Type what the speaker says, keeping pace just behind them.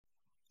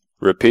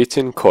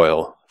Repeating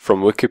coil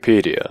from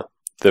Wikipedia,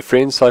 the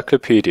free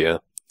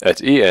encyclopedia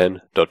at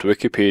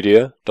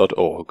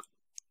en.wikipedia.org.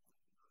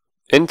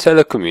 In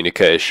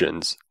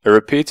telecommunications, a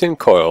repeating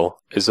coil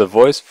is a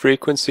voice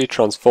frequency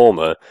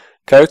transformer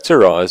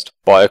characterized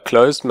by a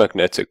closed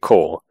magnetic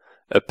core,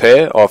 a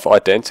pair of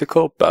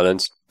identical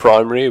balanced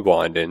primary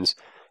windings,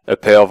 a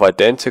pair of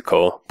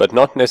identical but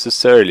not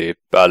necessarily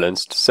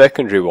balanced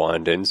secondary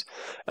windings,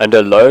 and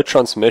a low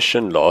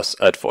transmission loss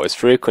at voice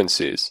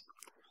frequencies.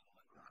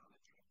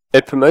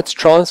 It permits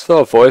transfer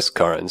of voice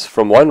currents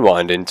from one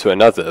winding to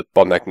another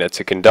by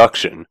magnetic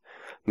induction,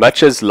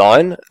 matches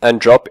line and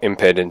drop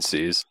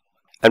impedances,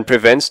 and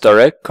prevents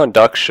direct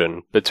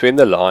conduction between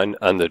the line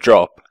and the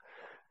drop.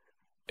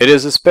 It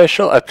is a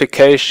special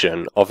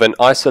application of an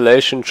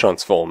isolation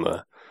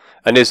transformer,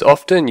 and is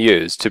often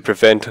used to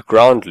prevent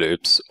ground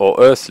loops or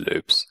earth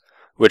loops,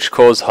 which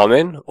cause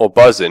humming or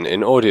buzzing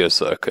in audio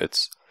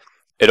circuits.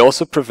 It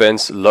also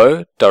prevents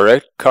low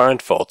direct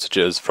current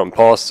voltages from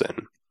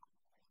passing.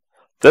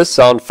 This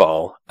sound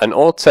file and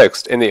all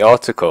text in the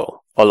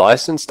article are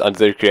licensed under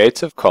the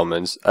Creative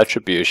Commons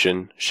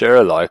Attribution Share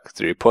Alike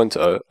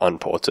 3.0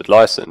 Unported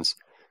license,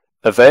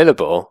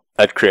 available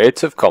at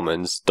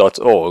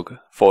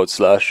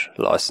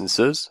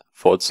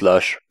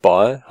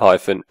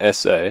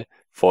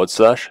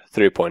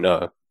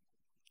creativecommons.org/licenses/by-sa/3.0.